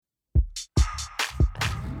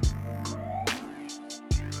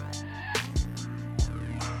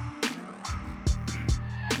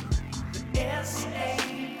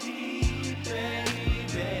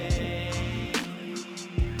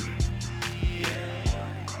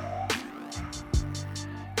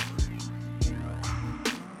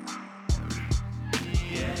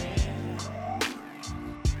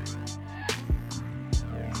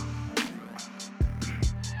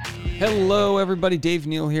Hello, everybody. Dave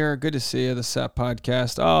Neal here. Good to see you, the SAP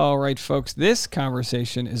Podcast. All right, folks, this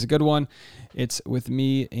conversation is a good one. It's with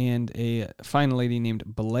me and a fine lady named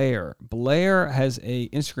Blair. Blair has a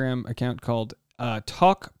Instagram account called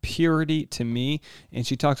Talk Purity to Me, and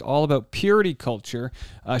she talks all about purity culture.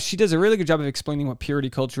 She does a really good job of explaining what purity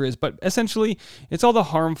culture is, but essentially, it's all the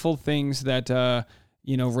harmful things that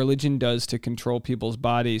religion does to control people's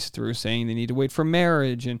bodies through saying they need to wait for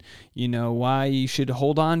marriage and, why you should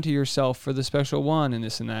hold on to yourself for the special one and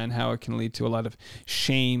this and that, and how it can lead to a lot of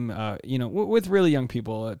shame, with really young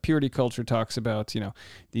people. Purity culture talks about,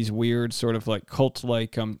 these weird sort of like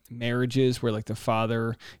cult-like marriages where like the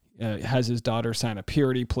father has his daughter sign a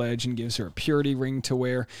purity pledge and gives her a purity ring to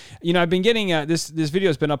wear. I've been getting this video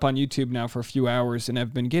has been up on YouTube now for a few hours, and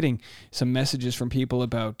I've been getting some messages from people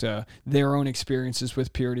about their own experiences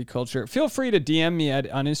with purity culture. Feel free to DM me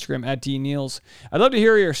on Instagram at dneals. I'd love to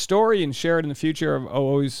hear your story and share it in the future,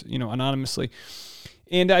 always, anonymously.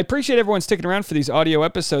 And I appreciate everyone sticking around for these audio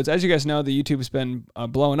episodes. As you guys know, the YouTube has been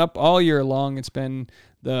blowing up all year long. It's been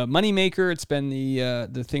the moneymaker. It's been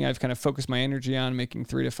the thing I've kind of focused my energy on, making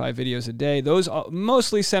 3 to 5 videos a day. Those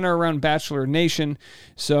mostly center around Bachelor Nation.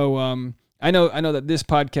 So I know that this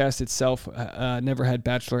podcast itself never had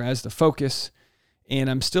Bachelor as the focus, and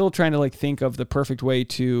I'm still trying to think of the perfect way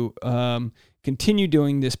to continue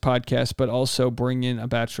doing this podcast, but also bring in a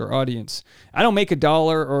Bachelor audience. I don't make $1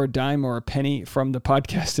 or a dime or a penny from the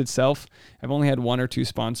podcast itself. I've only had 1 or 2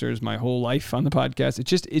 sponsors my whole life on the podcast. It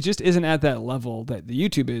just isn't at that level that the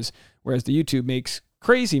YouTube is, whereas the YouTube makes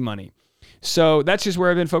crazy money. So that's just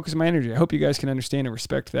where I've been focusing my energy. I hope you guys can understand and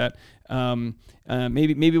respect that.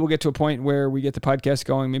 Maybe we'll get to a point where we get the podcast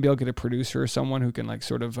going. Maybe I'll get a producer or someone who can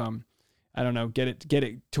get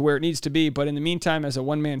it to where it needs to be. But in the meantime, as a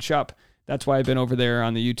one-man shop, that's why I've been over there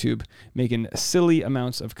on the YouTube making silly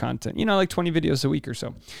amounts of content, like 20 videos a week or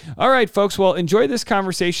so. All right, folks. Well, enjoy this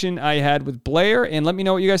conversation I had with Blair, and let me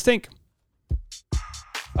know what you guys think.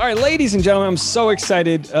 All right, ladies and gentlemen, I'm so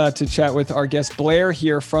excited to chat with our guest Blair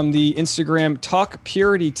here from the Instagram Talk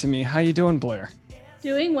Purity to Me. How you doing, Blair?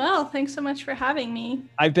 Doing well. Thanks so much for having me.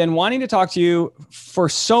 I've been wanting to talk to you for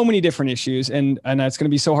so many different issues, and it's going to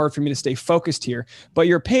be so hard for me to stay focused here. But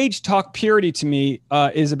your page, Talk Purity to Me,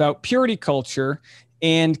 is about purity culture.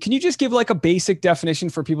 And can you just give a basic definition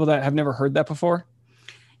for people that have never heard that before?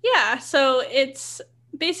 Yeah. So it's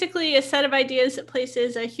basically a set of ideas that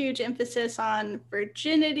places a huge emphasis on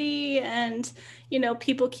virginity and,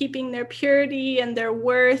 people keeping their purity and their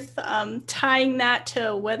worth, tying that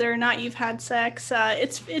to whether or not you've had sex.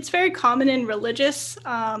 It's very common in religious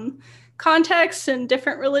contexts and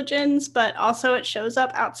different religions, but also it shows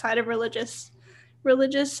up outside of religious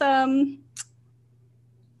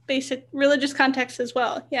basic religious context as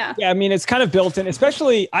well. Yeah. Yeah. I mean, it's kind of built in,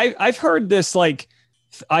 especially I've heard this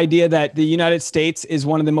idea that the United States is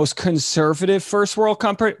one of the most conservative first world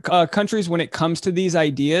countries when it comes to these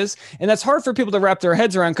ideas. And that's hard for people to wrap their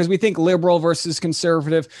heads around because we think liberal versus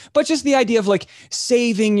conservative, but just the idea of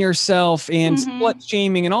saving yourself and slut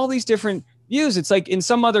shaming and all these different views. It's in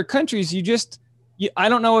some other countries, I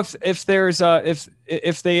don't know if there's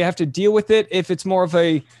if they have to deal with it, if it's more of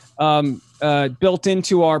a built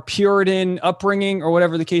into our Puritan upbringing or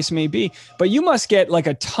whatever the case may be, but you must get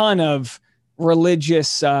a ton of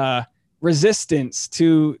religious resistance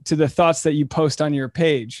to the thoughts that you post on your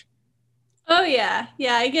page. Oh yeah.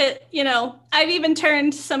 I get, I've even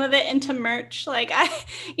turned some of it into merch.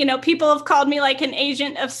 People have called me an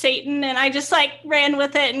agent of Satan, and I just ran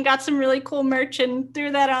with it and got some really cool merch and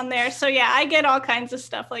threw that on there. So yeah, I get all kinds of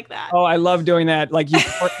stuff like that. Oh, I love doing that.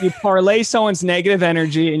 You parlay someone's negative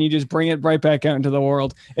energy and you just bring it right back out into the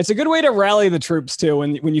world. It's a good way to rally the troops too.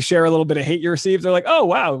 When you share a little bit of hate you receive, they're like, oh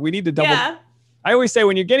wow, we need to double. Yeah. I always say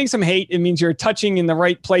when you're getting some hate, it means you're touching in the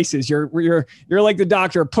right places. You're like the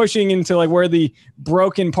doctor pushing into where the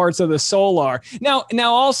broken parts of the soul are. Now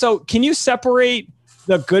also, can you separate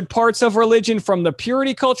the good parts of religion from the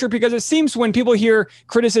purity culture? Because it seems when people hear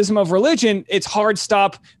criticism of religion, it's hard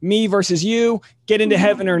stop, me versus you, get into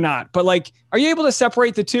heaven or not. But are you able to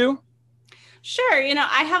separate the two? Sure.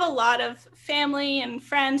 I have a lot of family and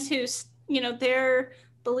friends who, their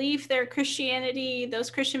belief, their Christianity,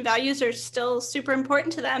 those Christian values are still super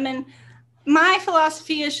important to them. And my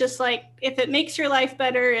philosophy is just if it makes your life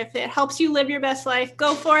better, if it helps you live your best life,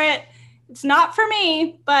 go for it. It's not for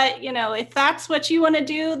me, but if that's what you want to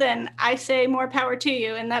do, then I say more power to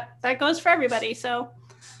you. And that goes for everybody. So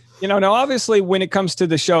Now obviously when it comes to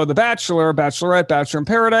the show, The Bachelor, Bachelorette, Bachelor in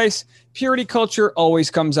Paradise, purity culture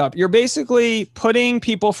always comes up. You're basically putting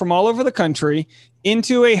people from all over the country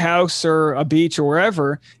into a house or a beach or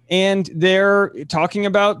wherever, and they're talking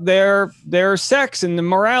about their sex and the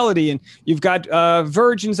morality. And you've got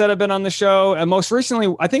virgins that have been on the show. And most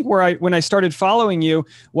recently, I think when I started following you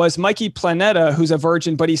was Mikey Planeta, who's a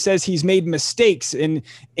virgin, but he says he's made mistakes. And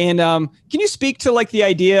can you speak to like the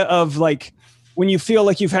idea of like when you feel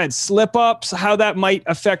like you've had slip ups, how that might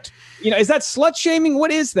affect, is that slut shaming?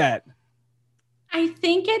 What is that? I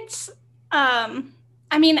think it's,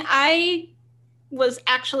 I was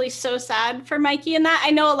actually so sad for Mikey in that.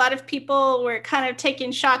 I know a lot of people were kind of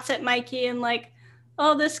taking shots at Mikey and like,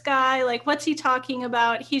 oh, this guy, like, what's he talking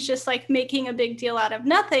about? He's just like making a big deal out of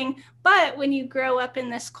nothing. But when you grow up in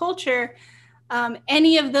this culture,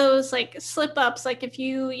 any of those like slip ups, like if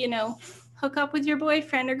you hook up with your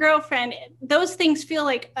boyfriend or girlfriend, those things feel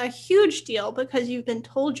like a huge deal because you've been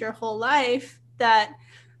told your whole life that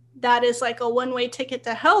is like a one-way ticket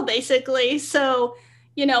to hell, basically. So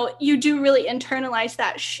you do really internalize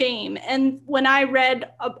that shame. And when I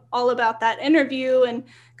read all about that interview and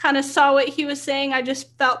kind of saw what he was saying, I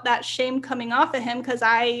just felt that shame coming off of him because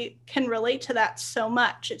I can relate to that so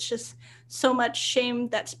much. It's just so much shame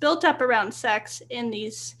that's built up around sex in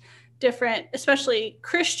these different, especially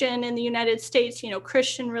Christian in the United States,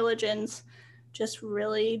 Christian religions just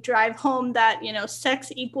really drive home that,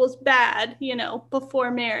 sex equals bad,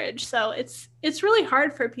 before marriage. So it's really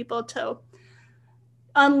hard for people to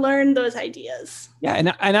unlearn those ideas. Yeah.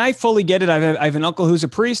 And I fully get it. I have an uncle who's a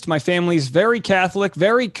priest. My family's very Catholic,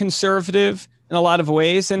 very conservative in a lot of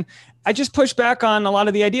ways. And I just push back on a lot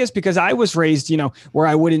of the ideas because I was raised, where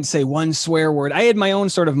I wouldn't say one swear word. I had my own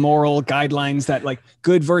sort of moral guidelines that like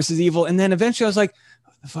good versus evil. And then eventually I was like,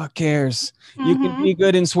 who the fuck cares? You can be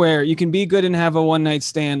good and swear. You can be good and have a one night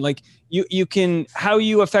stand. Like you can, how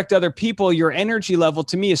you affect other people, your energy level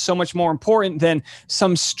to me is so much more important than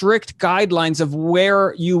some strict guidelines of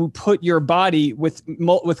where you put your body with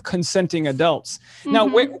consenting adults.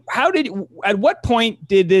 Now, at what point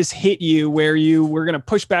did this hit you where you were going to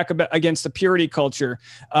push back against the purity culture?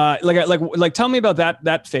 Like tell me about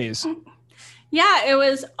that phase. Yeah, it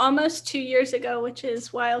was almost 2 years ago, which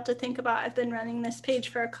is wild to think about. I've been running this page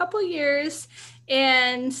for a couple years,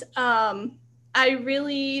 and I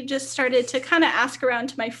really just started to kind of ask around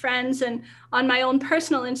to my friends. And on my own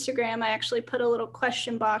personal Instagram, I actually put a little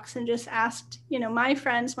question box and just asked, my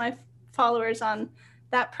friends, my followers on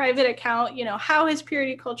that private account, how has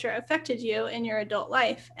purity culture affected you in your adult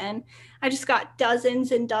life? And I just got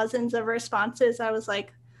dozens and dozens of responses. I was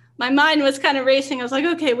like, my mind was kind of racing. I was like,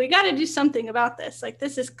 okay, we got to do something about this. Like,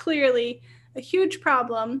 this is clearly a huge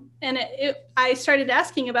problem. And I started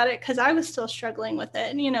asking about it because I was still struggling with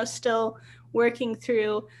it and, still working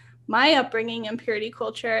through my upbringing in purity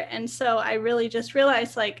culture. And so I really just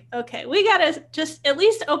realized like, okay, we got to just at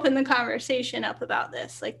least open the conversation up about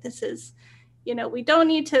this. Like, this is, we don't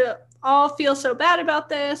need to all feel so bad about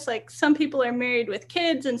this. Like, some people are married with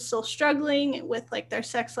kids and still struggling with like their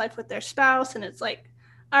sex life with their spouse. And it's like,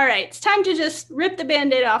 all right, it's time to just rip the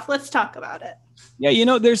Band-Aid off. Let's talk about it.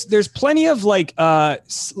 Yeah, there's plenty of like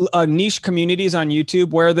niche communities on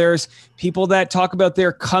YouTube where there's people that talk about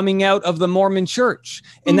their coming out of the Mormon church.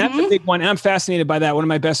 And that's a big one. And I'm fascinated by that. One of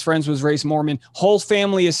my best friends was raised Mormon. Whole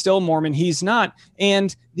family is still Mormon. He's not.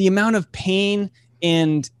 And the amount of pain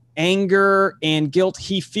and anger and guilt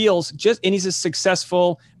he feels and he's a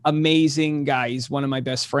successful, amazing guy. He's one of my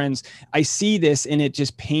best friends. I see this and it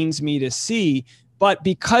just pains me to see. But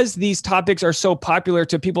because these topics are so popular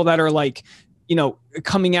to people that are like,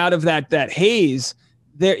 coming out of that haze,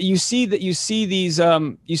 there you see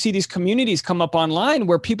these communities come up online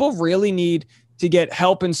where people really need to get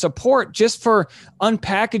help and support just for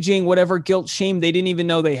unpackaging whatever guilt, shame they didn't even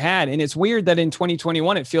know they had. And it's weird that in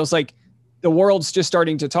 2021 it feels like the world's just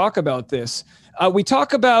starting to talk about this. We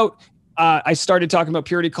talk about. I started talking about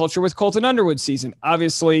purity culture with Colton Underwood season.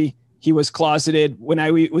 Obviously, he was closeted when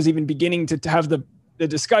I was even beginning to have the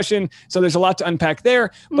discussion. So there's a lot to unpack there.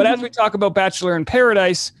 But as we talk about Bachelor in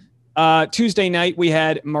Paradise, Tuesday night, we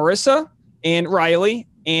had Marissa and Riley,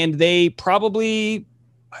 and they probably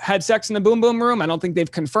had sex in the boom boom room. I don't think they've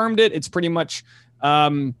confirmed it. It's pretty much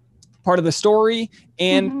part of the story.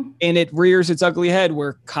 And it rears its ugly head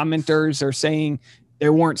where commenters are saying they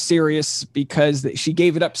weren't serious because she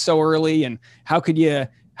gave it up so early. And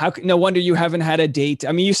no wonder you haven't had a date.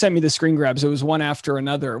 I mean, you sent me the screen grabs. It was one after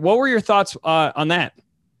another. What were your thoughts on that?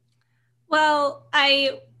 Well,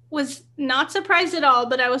 I was not surprised at all,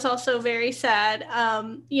 but I was also very sad.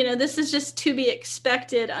 This is just to be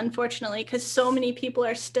expected, unfortunately, because so many people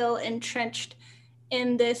are still entrenched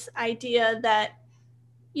in this idea that,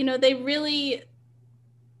 you know, they really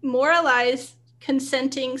moralize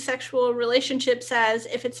consenting sexual relationships as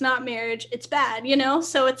if it's not marriage, it's bad, you know?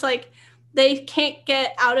 So it's like they can't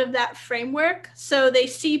get out of that framework. So they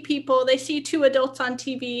see two adults on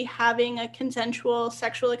TV having a consensual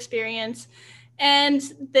sexual experience, and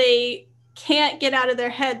they can't get out of their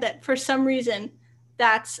head that for some reason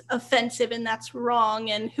that's offensive and that's wrong.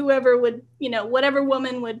 And whoever would, you know, whatever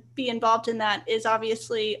woman would be involved in that is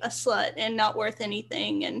obviously a slut and not worth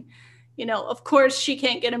anything. And, you know, of course she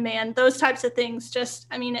can't get a man. Those types of things just,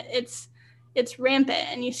 I mean, it's rampant,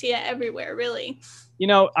 and you see it everywhere, really. You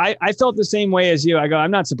know, I felt the same way as you. I go, I'm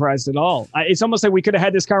not surprised at all. It's almost like we could have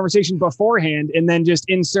had this conversation beforehand and then just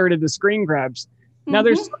inserted the screen grabs. Now,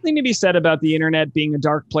 there's something to be said about the internet being a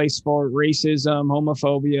dark place for racism,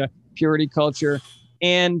 homophobia, purity culture,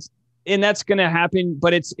 and that's going to happen.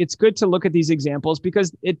 But it's good to look at these examples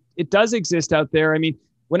because it does exist out there. I mean,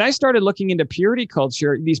 when I started looking into purity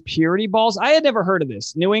culture, these purity balls, I had never heard of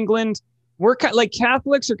this. New England, we're like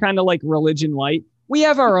Catholics are kind of like religion light. We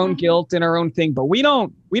have our own guilt and our own thing, but we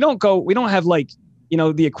don't have like, you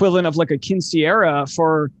know, the equivalent of like a quinceañera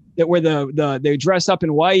for that where they dress up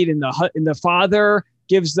in white and the father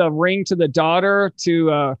gives the ring to the daughter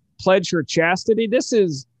to pledge her chastity. This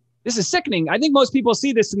is sickening. I think most people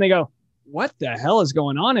see this and they go, what the hell is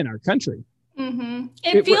going on in our country? Mm-hmm.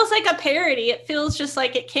 It feels like a parody. It feels just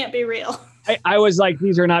like it can't be real. I was like,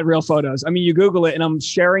 these are not real photos. I mean, you Google it and I'm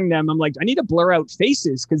sharing them. I'm like, I need to blur out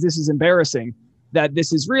faces because this is embarrassing that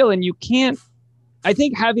this is real. And you can't, I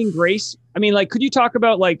think having grace, I mean, like, could you talk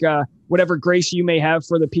about like whatever grace you may have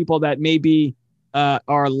for the people that maybe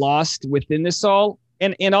are lost within this all?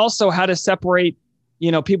 And also how to separate,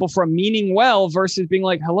 you know, people from meaning well versus being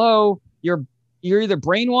like, hello, you're either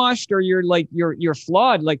brainwashed or you're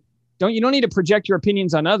flawed. Like, you don't need to project your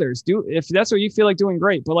opinions on others. If that's what you feel like doing,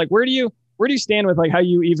 great. But like, where do you stand with like how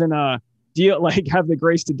you even have the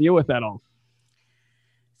grace to deal with that all?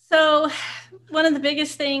 So one of the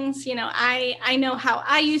biggest things, you know, I know how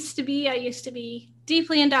I used to be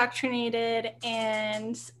deeply indoctrinated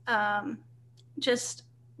and just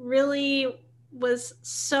really was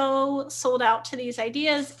so sold out to these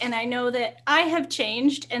ideas. And I know that I have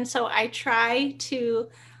changed. And so I try to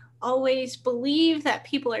always believe that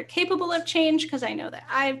people are capable of change because I know that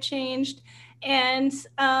I've changed. And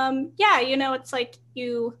you know, it's like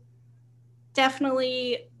you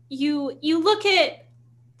definitely, you look at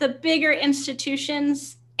the bigger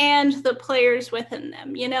institutions and the players within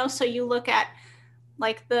them, you know? So you look at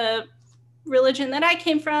like the religion that I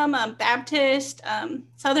came from, Baptist,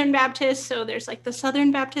 Southern Baptist. So there's like the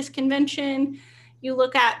Southern Baptist Convention. You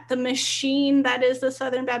look at the machine that is the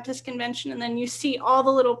Southern Baptist Convention, and then you see all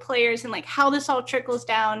the little players and like how this all trickles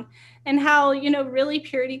down and how, you know, really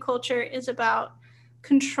purity culture is about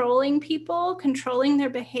controlling people, controlling their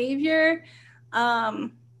behavior.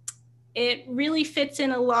 It really fits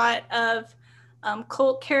in a lot of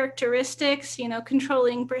cult characteristics, you know,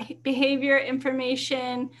 controlling behavior,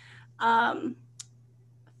 information,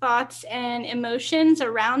 thoughts and emotions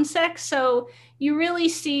around sex. So you really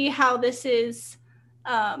see how this is,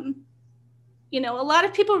 you know, a lot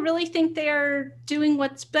of people really think they're doing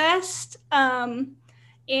what's best. And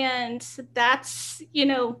that's, you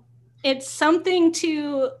know, it's something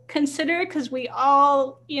to consider because we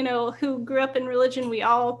all, you know, who grew up in religion, we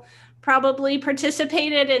all probably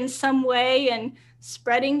participated in some way in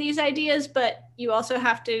spreading these ideas, but you also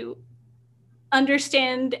have to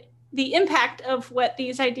understand the impact of what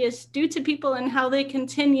these ideas do to people and how they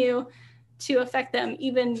continue to affect them,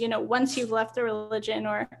 even, you know, once you've left the religion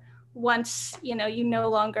or once, you know, you no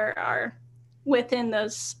longer are within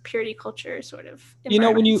those purity culture sort of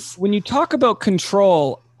environments. You know, when you talk about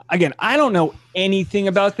control, again, I don't know anything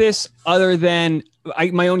about this other than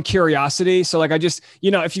my own curiosity. So like, I just,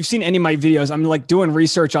 you know, if you've seen any of my videos, I'm like doing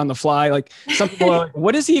research on the fly. Like some people are like,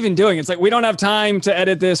 what is he even doing? It's like, we don't have time to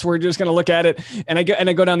edit this. We're just going to look at it. And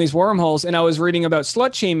I go down these wormholes, and I was reading about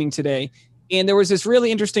slut shaming today. And there was this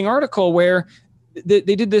really interesting article where they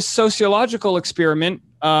did this sociological experiment,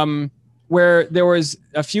 where there was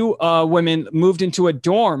a few women moved into a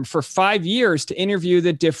dorm for 5 years to interview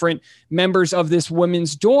the different members of this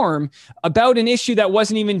women's dorm about an issue that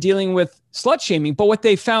wasn't even dealing with slut shaming. But what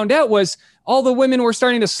they found out was all the women were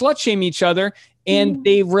starting to slut shame each other. And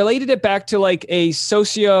they related it back to like a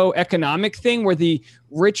socioeconomic thing where the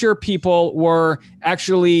richer people were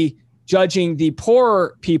actually judging the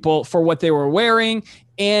poorer people for what they were wearing.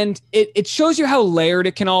 And it shows you how layered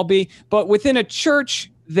it can all be. But within a church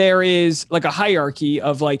there is like a hierarchy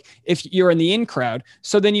of like, if you're in the in crowd,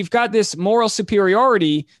 so then you've got this moral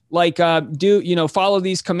superiority, like follow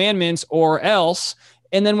these commandments or else.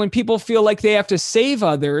 And then when people feel like they have to save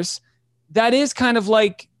others, that is kind of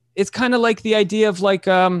like, it's kind of like the idea of like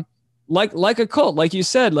a cult, like you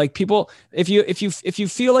said, like people, if you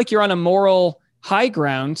feel like you're on a moral high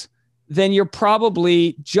ground, then you're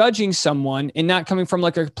probably judging someone and not coming from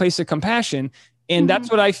like a place of compassion. And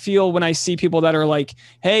that's what I feel when I see people that are like,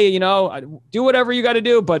 hey, do whatever you got to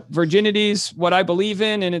do, but virginity's what I believe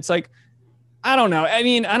in. And it's like, I don't know. I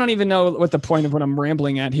mean, I don't even know what the point of what I'm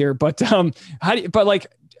rambling at here, but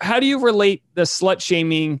how do you relate the slut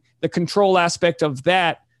shaming, the control aspect of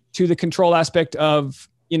that to the control aspect of,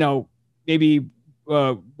 maybe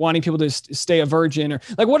wanting people to stay a virgin, or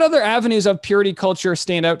like what other avenues of purity culture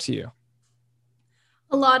stand out to you?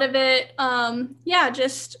 A lot of it,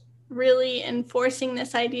 just really enforcing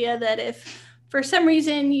this idea that if for some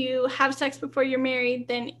reason you have sex before you're married,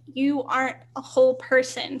 then you aren't a whole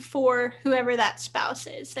person for whoever that spouse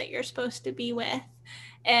is that you're supposed to be with.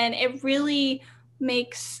 And it really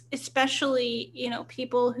makes, especially,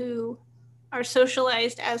 people who are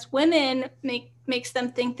socialized as women, makes them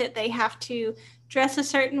think that they have to dress a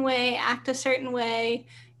certain way, act a certain way.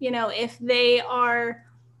 If they are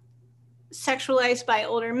sexualized by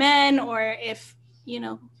older men, or if,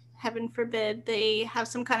 heaven forbid, they have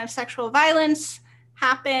some kind of sexual violence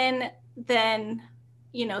happen, then,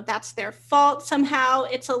 that's their fault somehow.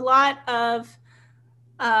 It's a lot of,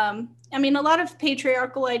 a lot of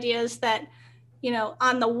patriarchal ideas that,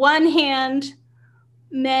 on the one hand,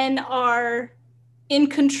 men are in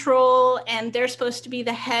control and they're supposed to be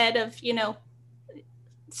the head of,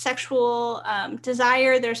 sexual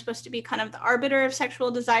desire. They're supposed to be kind of the arbiter of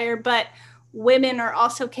sexual desire, but women are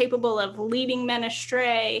also capable of leading men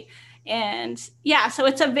astray. And so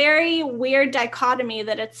it's a very weird dichotomy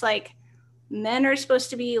that it's like men are supposed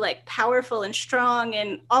to be like powerful and strong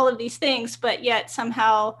and all of these things, but yet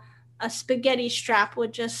somehow a spaghetti strap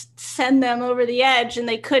would just send them over the edge and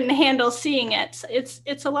they couldn't handle seeing it. So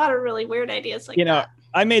it's a lot of really weird ideas like that.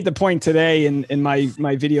 I made the point today in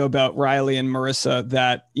my video about Riley and Marissa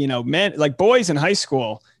that, men, like boys in high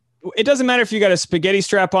school, it doesn't matter if you got a spaghetti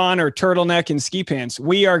strap on or turtleneck and ski pants.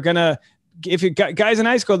 We are going to, if you got guys in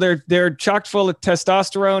high school, they're chock full of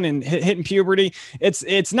testosterone and hitting puberty.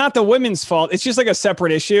 It's not the women's fault. It's just like a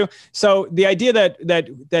separate issue. So the idea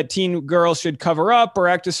that teen girls should cover up or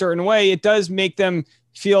act a certain way, it does make them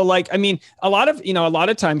feel like, a lot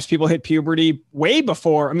of times people hit puberty way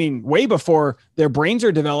before their brains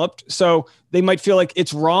are developed. So they might feel like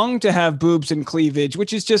it's wrong to have boobs and cleavage,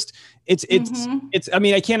 which is just, I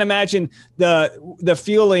can't imagine the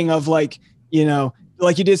feeling of like,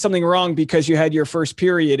 like you did something wrong because you had your first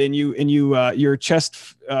period and your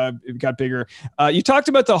chest got bigger. You talked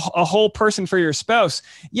about a whole person for your spouse.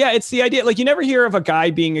 Yeah, it's the idea. Like you never hear of a guy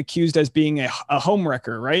being accused as being a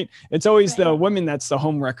homewrecker, right? It's always the woman that's the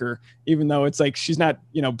homewrecker, even though it's like she's not,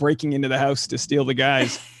 breaking into the house to steal the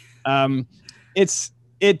guys. It's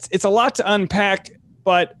a lot to unpack,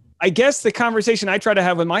 but I guess the conversation I try to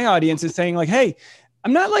have with my audience is saying like, hey,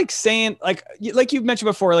 I'm not like saying like you've mentioned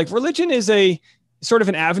before, like religion is a sort of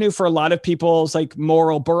an avenue for a lot of people's like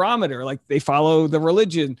moral barometer. Like they follow the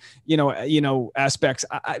religion, aspects.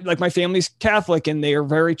 Like my family's Catholic and they are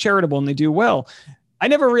very charitable and they do well. I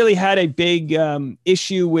never really had a big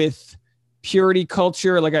issue with purity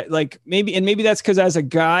culture. Maybe that's because as a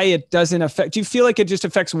guy, it doesn't affect. Do you feel like it just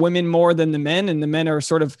affects women more than the men, and the men are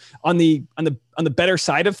sort of on the better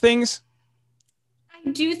side of things?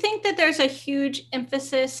 I do think that there's a huge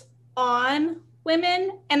emphasis on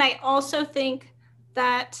women, and I also think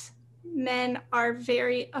that men are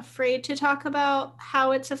very afraid to talk about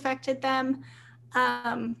how it's affected them.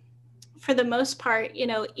 For the most part,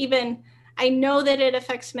 even I know that it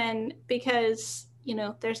affects men because,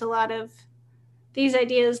 there's a lot of these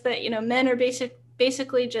ideas that, men are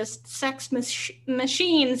basically just sex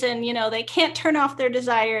machines and, they can't turn off their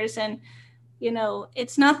desires and,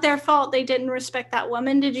 it's not their fault they didn't respect that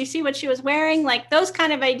woman. Did you see what she was wearing? Like those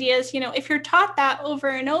kind of ideas, if you're taught that over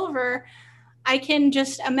and over, I can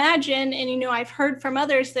just imagine, and, I've heard from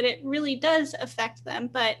others that it really does affect them.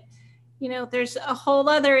 But, there's a whole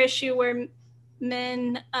other issue where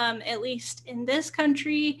men, at least in this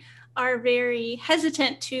country, are very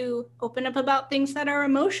hesitant to open up about things that are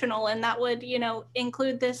emotional. And that would,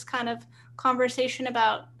 include this kind of conversation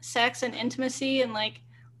about sex and intimacy and like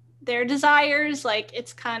their desires. Like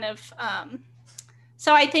it's kind of,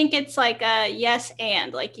 so I think it's like a yes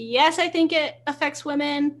and like, yes, I think it affects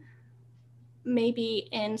women. maybe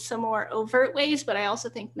in some more overt ways, but I also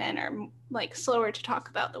think men are like slower to talk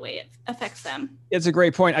about the way it affects them. It's a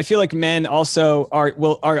great point. I feel like men also are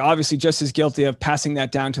obviously just as guilty of passing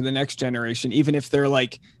that down to the next generation, even if they,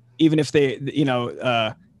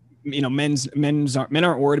 men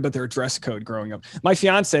aren't worried about their dress code growing up. My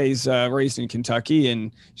fiance is raised in Kentucky,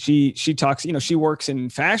 and she talks, she works in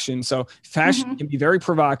fashion. So fashion can be very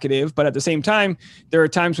provocative, but at the same time, there are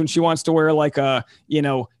times when she wants to wear like a,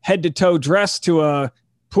 head to toe dress to a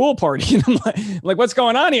pool party. And I'm like, what's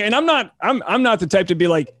going on here? And I'm not the type to be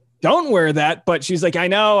like, don't wear that. But she's like, I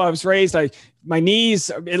know, I was raised, my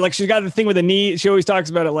knees, like she's got the thing with the knee. She always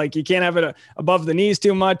talks about it. Like you can't have it above the knees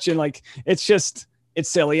too much. And like, it's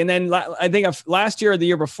silly. And then I think last year or the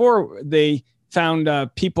year before, they found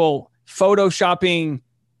people photoshopping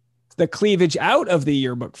the cleavage out of the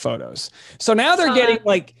yearbook photos. So now they're getting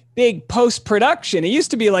like big post-production. It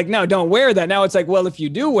used to be like, no, don't wear that. Now it's like, well, if you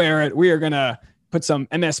do wear it, we are going to put some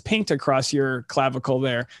MS Paint across your clavicle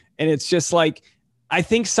there. And it's just like, I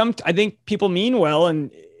think people mean well.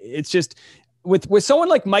 And it's just with someone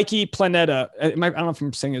like Mikey Planeta, I don't know if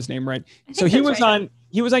I'm saying his name right. So he was on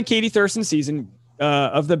Katie Thurston's season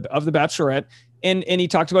of the Bachelorette. And he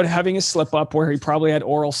talked about having a slip up where he probably had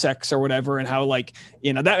oral sex or whatever, and how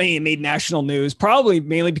that made national news, probably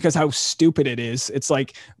mainly because how stupid it is. It's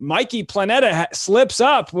like Mikey Planeta slips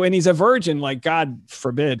up when he's a virgin, like God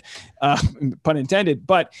forbid, pun intended.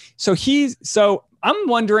 But so I'm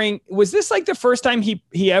wondering, was this like the first time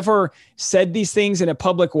he ever said these things in a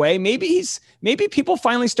public way? Maybe people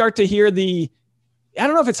finally start to hear I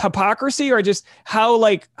don't know if it's hypocrisy or just how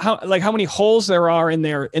many holes there are in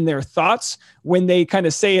their thoughts when they kind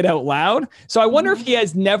of say it out loud. So I wonder if he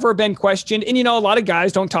has never been questioned. And, a lot of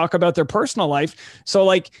guys don't talk about their personal life. So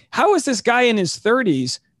like, how is this guy in his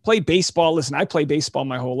 30s play baseball? Listen, I play baseball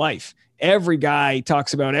my whole life. Every guy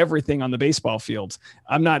talks about everything on the baseball field.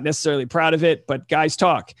 I'm not necessarily proud of it, but guys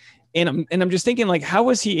talk. And I'm just thinking, like, how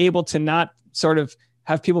was he able to not sort of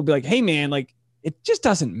have people be like, hey man, like, it just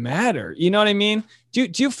doesn't matter. You know what I mean? Do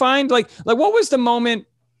you find like what was the moment?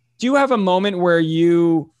 Do you have a moment where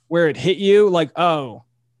it hit you like, oh,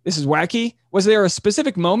 this is wacky? Was there a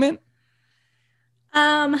specific moment?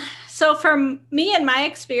 So for me and my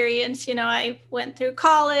experience, I went through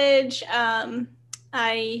college.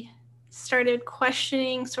 I started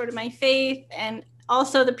questioning sort of my faith and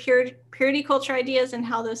also the purity culture ideas and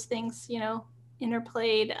how those things,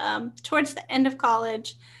 interplayed towards the end of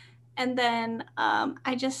college. And then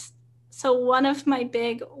so one of my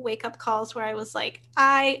big wake up calls where I was like,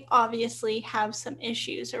 I obviously have some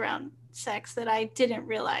issues around sex that I didn't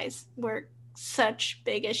realize were such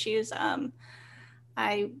big issues.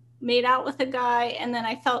 I made out with a guy and then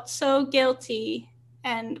I felt so guilty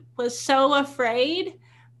and was so afraid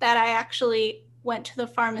that I actually went to the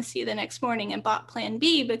pharmacy the next morning and bought Plan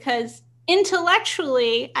B because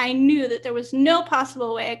intellectually I knew that there was no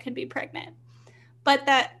possible way I could be pregnant. But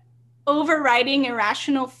that overriding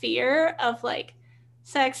irrational fear of like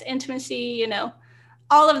sex, intimacy,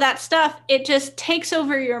 all of that stuff, it just takes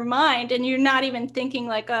over your mind and you're not even thinking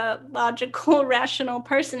like a logical, rational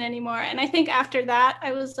person anymore. And I think after that,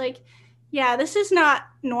 I was like, yeah, this is not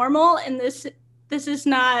normal. And this is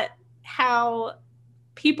not how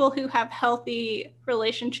people who have healthy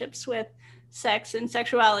relationships with sex and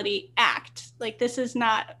sexuality act. Like, this is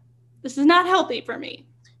not healthy for me.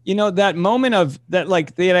 That moment of that,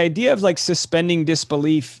 like the idea of like suspending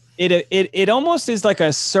disbelief, it almost is like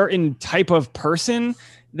a certain type of person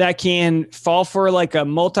that can fall for like a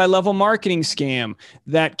multi-level marketing scam,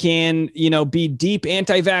 that can, be deep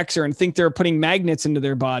anti-vaxxer and think they're putting magnets into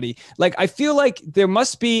their body. Like, I feel like there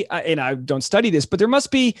must be, and I don't study this, but there must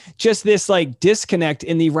be just this like disconnect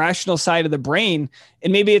in the rational side of the brain.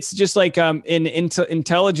 And maybe it's just like in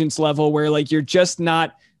intelligence level where like you're just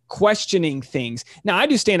not questioning things. Now, I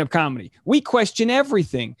do stand-up comedy. We question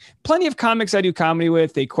everything. Plenty of comics I do comedy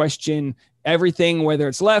with, they question everything, whether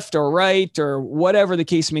it's left or right or whatever the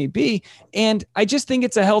case may be. And I just think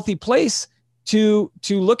it's a healthy place to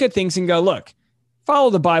look at things and go, look, follow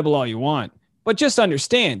the Bible all you want, but just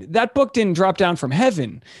understand that book didn't drop down from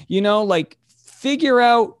heaven. Like, figure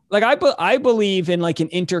out, like, I believe in like an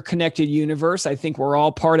interconnected universe. I think we're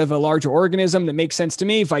all part of a larger organism that makes sense to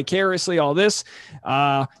me vicariously, all this.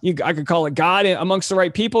 I could call it God amongst the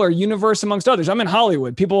right people or universe amongst others. I'm in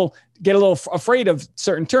Hollywood. People get a little afraid of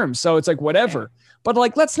certain terms. So it's like, whatever. But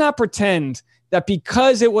like, let's not pretend that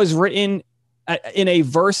because it was written in a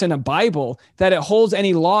verse in a Bible, that it holds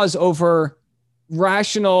any laws over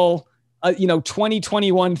rational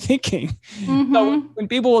 2021 thinking. Mm-hmm. So when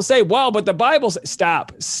people will say, well, but the Bible's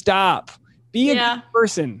stop, be a good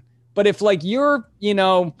person. But if like you're,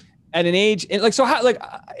 at an age, and like, so how, like,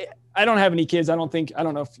 I don't have any kids. I don't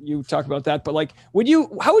know if you talk about that, but like,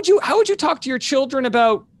 how would you talk to your children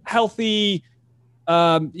about healthy,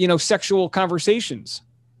 sexual conversations?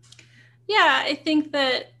 Yeah, I think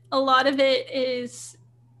that a lot of it is,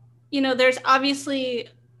 there's obviously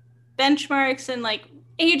benchmarks and like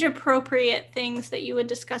age appropriate things that you would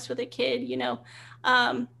discuss with a kid,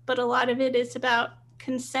 but a lot of it is about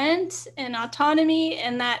consent and autonomy.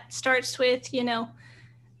 And that starts with,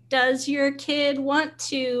 does your kid want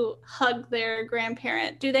to hug their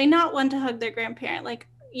grandparent? Do they not want to hug their grandparent? Like,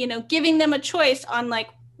 giving them a choice on like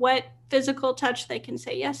what physical touch they can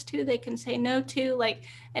say yes to, they can say no to, like,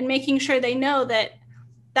 and making sure they know that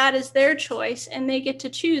that is their choice and they get to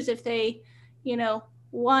choose if they,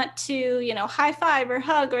 want to, high five or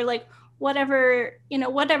hug or like whatever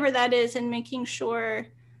that is, and making sure,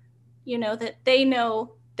 that they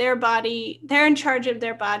know their body, they're in charge of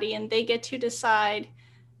their body and they get to decide,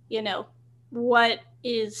 what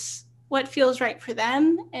feels right for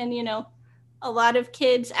them. And, a lot of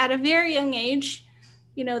kids at a very young age,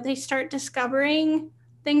 they start discovering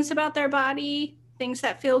things about their body, things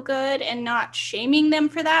that feel good, and not shaming them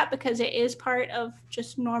for that, because it is part of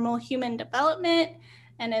just normal human development.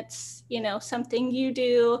 And it's, something you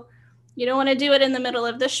do. You don't want to do it in the middle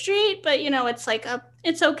of the street, but, it's like,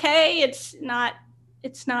 it's okay. It's not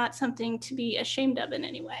something to be ashamed of in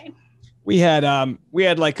any way. We had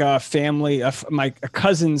like a family of a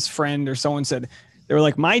cousin's friend or someone said, they were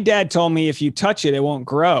like, my dad told me if you touch it, it won't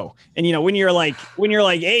grow. And, when you're like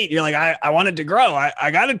 8, you're like, I want it to grow.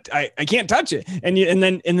 I can't touch it. And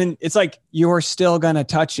then it's like, you're still going to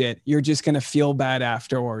touch it. You're just going to feel bad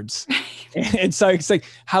afterwards. And so it's like,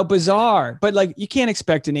 how bizarre, but like, you can't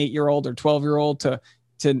expect an 8-year-old or 12-year-old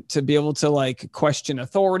to be able to like question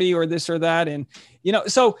authority or this or that. And,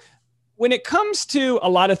 so when it comes to a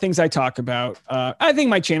lot of things I talk about, I think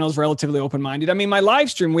my channel is relatively open-minded. I mean, my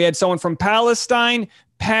live stream, we had someone from Palestine,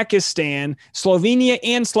 Pakistan, Slovenia,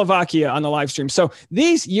 and Slovakia on the live stream. So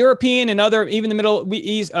these European and other, even the Middle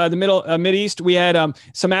East, we had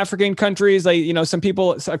some African countries, like, some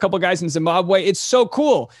people, a couple of guys in Zimbabwe. It's so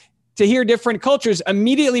cool to hear different cultures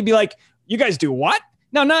immediately be like, you guys do what?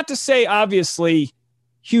 Now, not to say, obviously,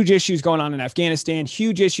 huge issues going on in Afghanistan,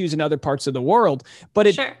 huge issues in other parts of the world, but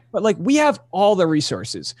like, we have all the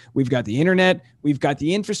resources. We've got the internet, we've got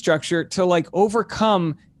the infrastructure to like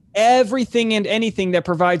overcome everything and anything that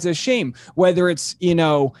provides us shame, whether it's,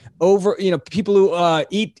 people who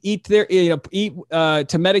eat to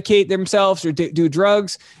medicate themselves or do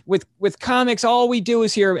drugs. With comics, all we do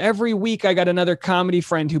is hear every week, I got another comedy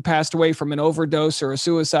friend who passed away from an overdose or a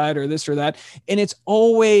suicide or this or that. And it's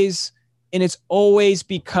always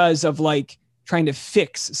because of like trying to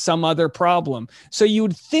fix some other problem. So you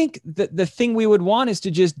would think that the thing we would want is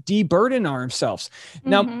to just deburden ourselves.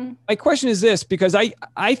 Now, my question is this, because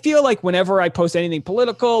I feel like whenever I post anything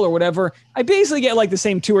political or whatever, I basically get like the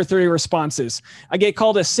same 2 or 3 responses. I get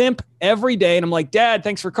called a simp every day. And I'm like, Dad,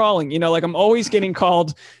 thanks for calling. Like I'm always getting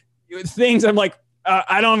called things. I'm like,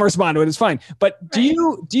 I don't respond to it. It's fine. But do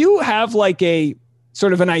you have like a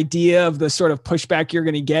sort of an idea of the sort of pushback you're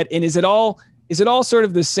going to get? And is it all sort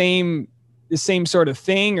of the same sort of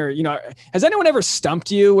thing? Or, has anyone ever stumped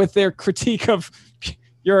you with their critique of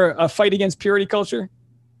your fight against purity culture?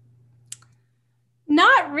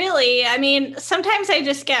 Not really. I mean, sometimes I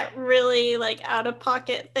just get really like out of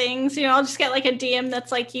pocket things, I'll just get like a DM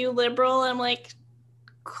that's like, you liberal. I'm like,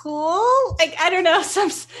 cool. Like, I don't know, some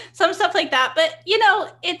stuff like that. But,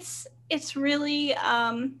 it's really,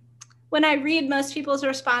 when I read most people's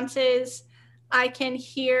responses, I can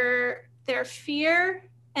hear their fear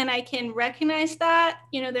and I can recognize that.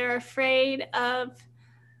 They're afraid of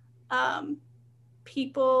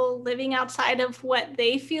people living outside of what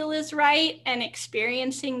they feel is right and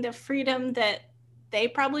experiencing the freedom that they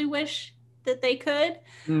probably wish that they could.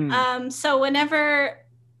 So whenever,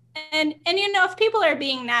 and if people are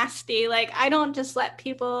being nasty, like I don't just let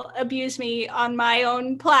people abuse me on my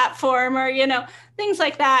own platform or, things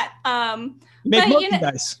like that. Make money,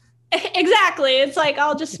 guys. Exactly. It's like,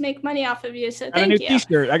 I'll just make money off of you. So thank you. I got a new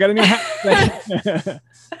t-shirt. I got a new hat.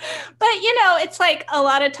 But, it's like a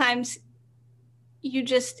lot of times you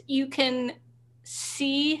can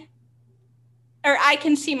see, or I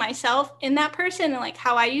can see myself in that person and like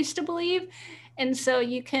how I used to believe. And so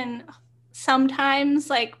you can sometimes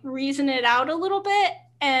like reason it out a little bit.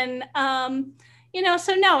 And,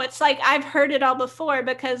 so no, it's like, I've heard it all before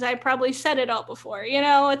because I probably said it all before,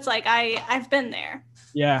 it's like, I've been there.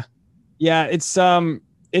 Yeah. Yeah.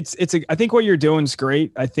 I think what you're doing is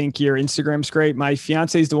great. I think your Instagram's great. My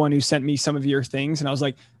fiance is the one who sent me some of your things. And I was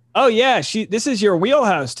like, Oh yeah, this is your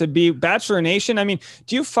wheelhouse to be Bachelor Nation. I mean,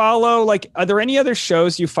 do you follow like are there any other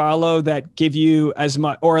shows you follow that give you as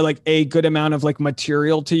much or like a good amount of like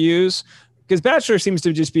material to use? Because Bachelor seems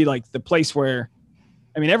to just be like the place where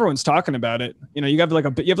I mean everyone's talking about it. You know, you have like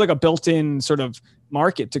a built-in sort of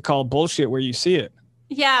market to call bullshit where you see it.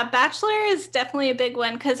 Yeah, Bachelor is definitely a big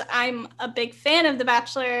one because I'm a big fan of The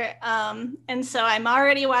Bachelor. And so I'm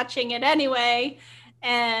already watching it anyway.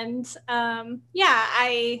 And yeah,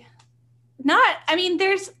 I mean,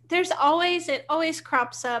 there's always, it always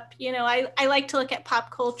crops up. You know, I like to look at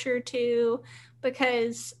pop culture too,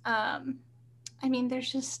 because I mean,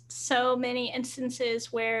 there's just so many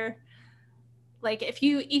instances where, like, if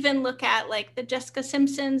you even look at like the Jessica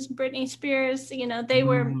Simpsons, Britney Spears, you know, they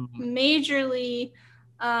were majorly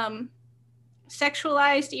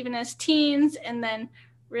sexualized even as teens, and then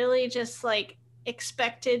really just like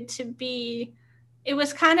expected to be. It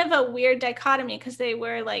was kind of a weird dichotomy because they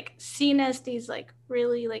were like seen as these like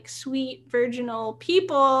really like sweet virginal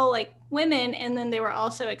people, like women, and then they were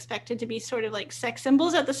also expected to be sort of like sex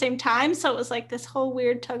symbols at the same time. So it was like this whole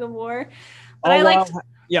weird tug of war. But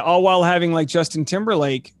all while having like Justin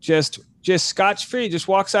Timberlake just scotch free, just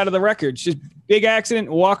walks out of the records, just big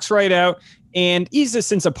accident, walks right out. And he's just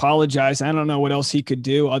since apologized. I don't know what else he could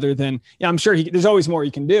do other than, I'm sure there's always more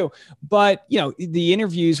he can do. But, you know, the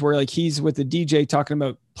interviews where like he's with the DJ talking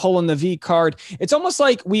about pulling the V card, it's almost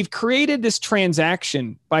like we've created this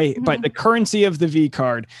transaction by the currency of the V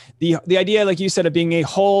card. The idea, like you said, of being a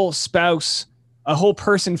whole spouse, a whole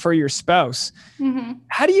person for your spouse. Mm-hmm.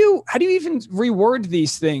 How do you even reword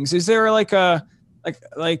these things? Is there like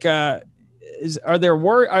is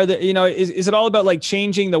it all about like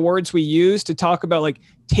changing the words we use to talk about like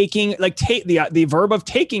taking, like the verb of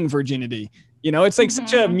taking virginity? You know, it's like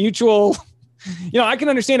such a mutual, you know, I can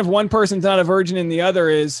understand if one person's not a virgin and the other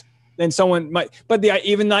is, then someone might, but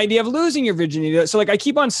even the idea of losing your virginity. So like, I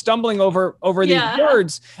keep on stumbling over these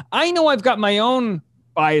words. I know I've got my own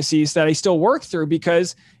biases that I still work through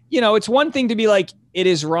because, you know, it's one thing to be like, it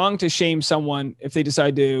is wrong to shame someone if they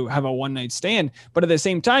decide to have a one night stand. But at the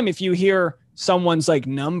same time, if you hear someone's like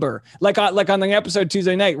number, like on the episode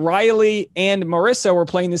Tuesday night, Riley and Marissa were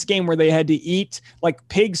playing this game where they had to eat like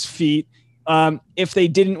pig's feet if they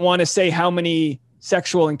didn't want to say how many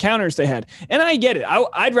sexual encounters they had. And I get it.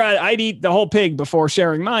 I'd eat the whole pig before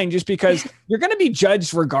sharing mine just because you're going to be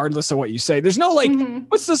judged regardless of what you say. There's no like,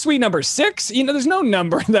 what's the sweet number 6? You know, there's no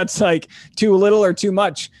number that's like too little or too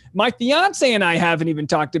much. My fiance and I haven't even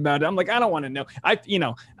talked about it. I'm like, I don't want to know.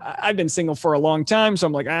 I've been single for a long time. So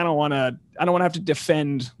I'm like, I don't want to have to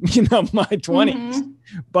defend, you know, my 20s.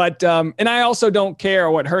 But, and I also don't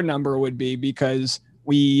care what her number would be because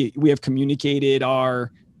we have communicated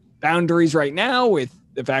our boundaries right now with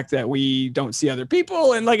the fact that we don't see other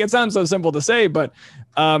people. And like, it sounds so simple to say, but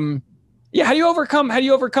how do you overcome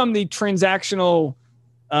the transactional,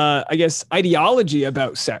 I guess, ideology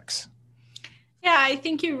about sex? Yeah, I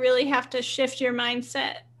think you really have to shift your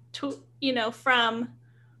mindset to, you know, from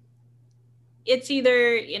it's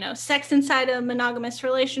either, you know, sex inside a monogamous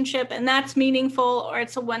relationship and that's meaningful, or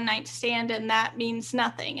it's a one night stand and that means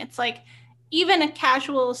nothing. It's like even a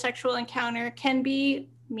casual sexual encounter can be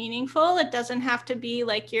meaningful. It doesn't have to be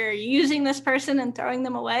like you're using this person and throwing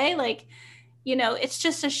them away. Like, you know, it's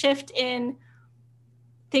just a shift in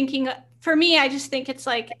thinking. For me, I just think it's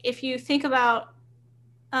like if you think about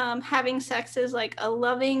having sex as like a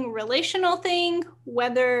loving relational thing,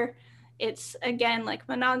 whether it's again like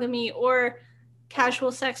monogamy or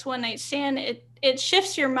casual sex one night stand, it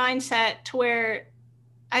shifts your mindset to where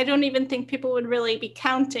I don't even think people would really be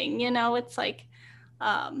counting. You know, it's like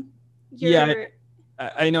I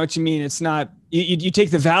know what you mean. It's not, you take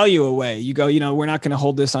the value away. You go, you know, we're not going to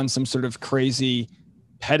hold this on some sort of crazy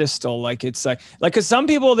pedestal. Like it's like, cause some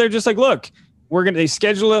people, they're just like, look, they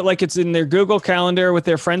schedule it like it's in their Google Calendar with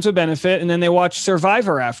their friends with benefit. And then they watch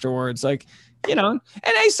Survivor afterwards. Like, you know,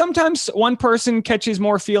 and sometimes one person catches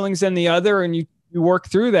more feelings than the other and you work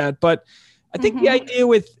through that. But I think the idea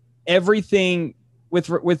with everything with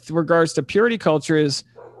regards to purity culture is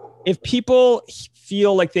if people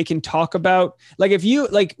feel like they can talk about, like if you,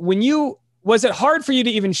 like when you, was it hard for you to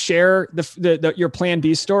even share your Plan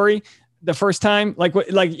B story the first time? Like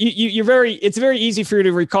it's very easy for you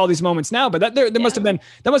to recall these moments now, but there must have been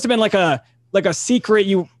like a secret,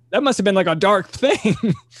 that must have been like a dark thing.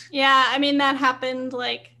 Yeah. I mean, that happened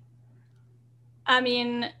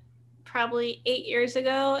probably 8 years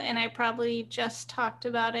ago, and I probably just talked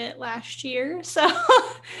about it last year. So,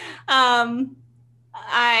 I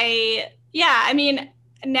mean,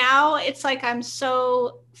 now it's like I'm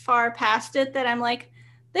so far past it that I'm like,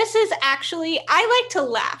 this is actually, I like to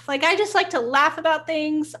laugh. Like, I just like to laugh about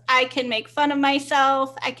things. I can make fun of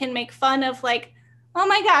myself. I can make fun of like, oh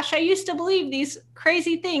my gosh, I used to believe these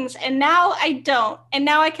crazy things and now I don't. And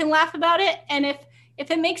now I can laugh about it. And if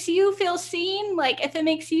it makes you feel seen, like if it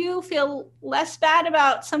makes you feel less bad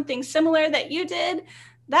about something similar that you did,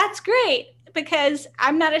 that's great, because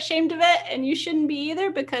I'm not ashamed of it and you shouldn't be either,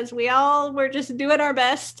 because we're just doing our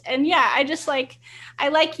best. And yeah, I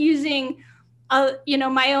like using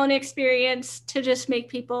my own experience to just make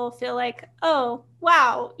people feel like, oh,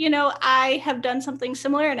 wow, I have done something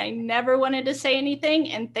similar and I never wanted to say anything.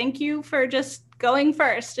 And thank you for just going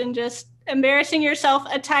first and just embarrassing yourself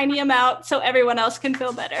a tiny amount so everyone else can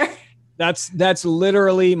feel better. That's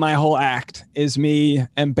literally my whole act, is me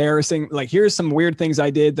embarrassing. Like, here's some weird things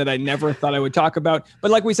I did that I never thought I would talk about.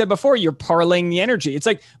 But like we said before, you're parlaying the energy. It's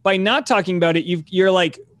like by not talking about it, you're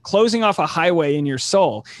like closing off a highway in your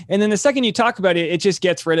soul. And then the second you talk about it, it just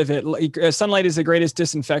gets rid of it. Like, sunlight is the greatest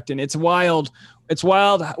disinfectant. It's wild. It's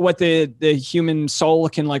wild what the human soul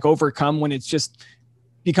can like overcome when it's just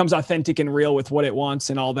becomes authentic and real with what it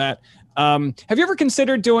wants and all that. Have you ever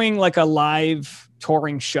considered doing like a live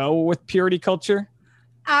touring show with Purity Culture?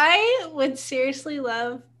 I would seriously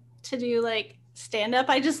love to do like stand-up.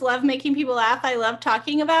 I just love making people laugh. I love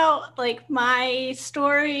talking about like my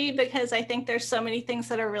story, because I think there's so many things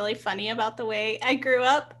that are really funny about the way I grew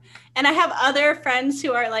up. And I have other friends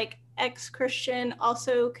who are like ex-Christian,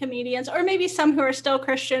 also comedians, or maybe some who are still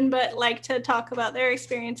Christian but like to talk about their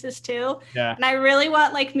experiences too. Yeah. And I really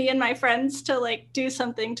want like me and my friends to like do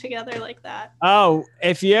something together like that. Oh,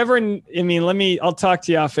 if you ever, I'll talk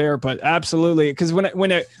to you off air, but absolutely. Because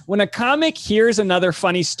when a comic hears another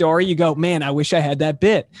funny story, you go, man, I wish I had that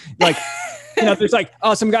bit. Like, there's like,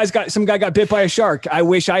 oh, some guy got bit by a shark. I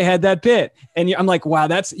wish I had that bit. And I'm like, wow,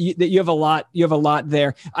 you have a lot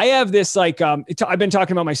there. I have this like, I've been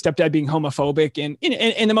talking about my stepdad being homophobic and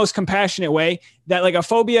in the most compassionate way, that like a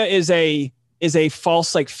phobia is a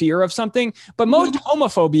false like fear of something, but most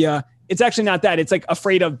homophobia, it's actually not that. It's like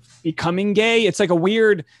afraid of becoming gay. It's like a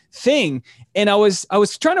weird thing. And I was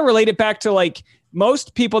trying to relate it back to like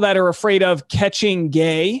most people that are afraid of catching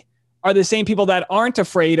gay are the same people that aren't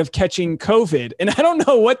afraid of catching COVID. And I don't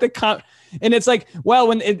know what and it's like, well,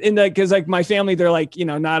 cause like my family, they're like,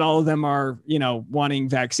 not all of them are, wanting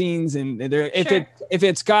vaccines, and if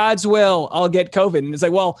it's God's will, I'll get COVID. And it's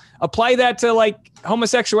like, well, apply that to like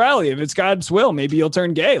homosexuality. If it's God's will, maybe you'll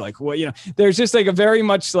turn gay. Like, well, there's just like a very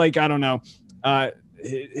much like, I don't know,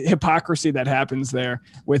 hypocrisy that happens there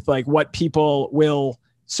with like what people will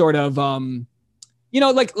sort of,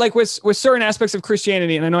 like with certain aspects of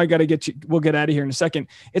Christianity, and I know we'll get out of here in a second.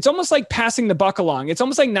 It's almost like passing the buck along. It's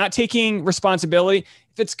almost like not taking responsibility.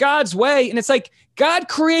 If it's God's way, and it's like God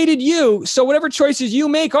created you, so whatever choices you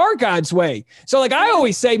make are God's way. So like I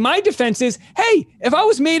always say, my defense is, hey, if I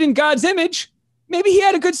was made in God's image, maybe he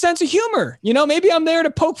had a good sense of humor. Maybe I'm there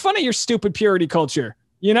to poke fun at your stupid purity culture,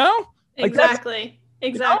 Like exactly.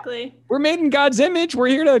 We're made in God's image. We're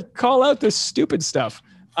here to call out this stupid stuff.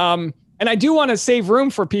 And I do want to save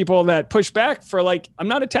room for people that push back for like, I'm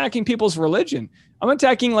not attacking people's religion. I'm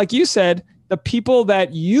attacking, like you said, the people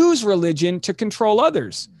that use religion to control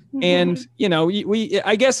others. Mm-hmm. And,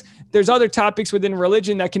 I guess there's other topics within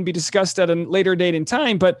religion that can be discussed at a later date in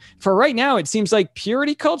time. But for right now, it seems like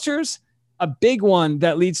purity culture's a big one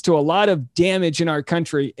that leads to a lot of damage in our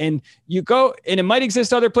country. And it might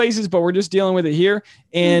exist other places, but we're just dealing with it here.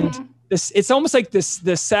 And it's almost like the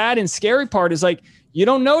sad and scary part is like, you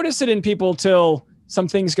don't notice it in people till some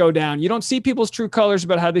things go down. You don't see people's true colors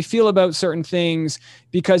about how they feel about certain things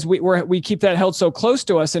because we keep that held so close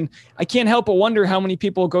to us. And I can't help but wonder how many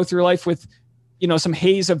people go through life with, some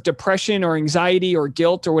haze of depression or anxiety or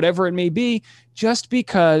guilt or whatever it may be, just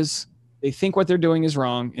because they think what they're doing is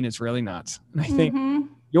wrong and it's really not. And I think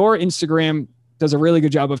your Instagram does a really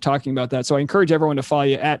good job of talking about that. So I encourage everyone to follow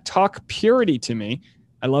you at Talk Purity to Me.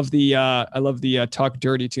 I love the talk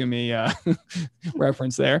dirty to me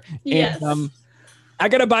reference there. Yes. And I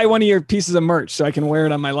got to buy one of your pieces of merch so I can wear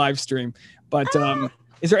it on my live stream. But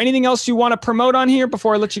is there anything else you want to promote on here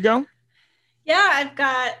before I let you go? Yeah, I've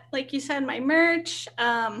got, like you said, my merch.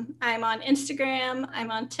 I'm on Instagram.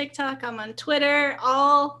 I'm on TikTok. I'm on Twitter.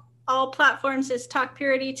 All platforms is Talk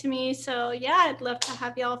Purity to Me. So yeah, I'd love to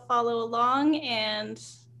have y'all follow along. And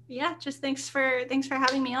yeah, just thanks for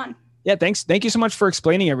having me on. Yeah, thanks. Thank you so much for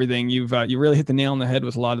explaining everything. You really hit the nail on the head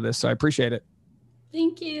with a lot of this, so I appreciate it.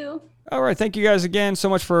 Thank you. All right, thank you guys again so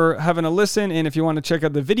much for having a listen. And if you want to check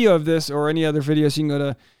out the video of this or any other videos, you can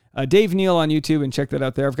go to Dave Neal on YouTube and check that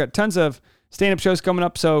out there. I've got tons of stand-up shows coming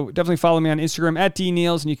up, so definitely follow me on Instagram at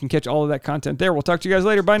DNeals, and you can catch all of that content there. We'll talk to you guys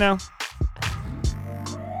later. Bye now.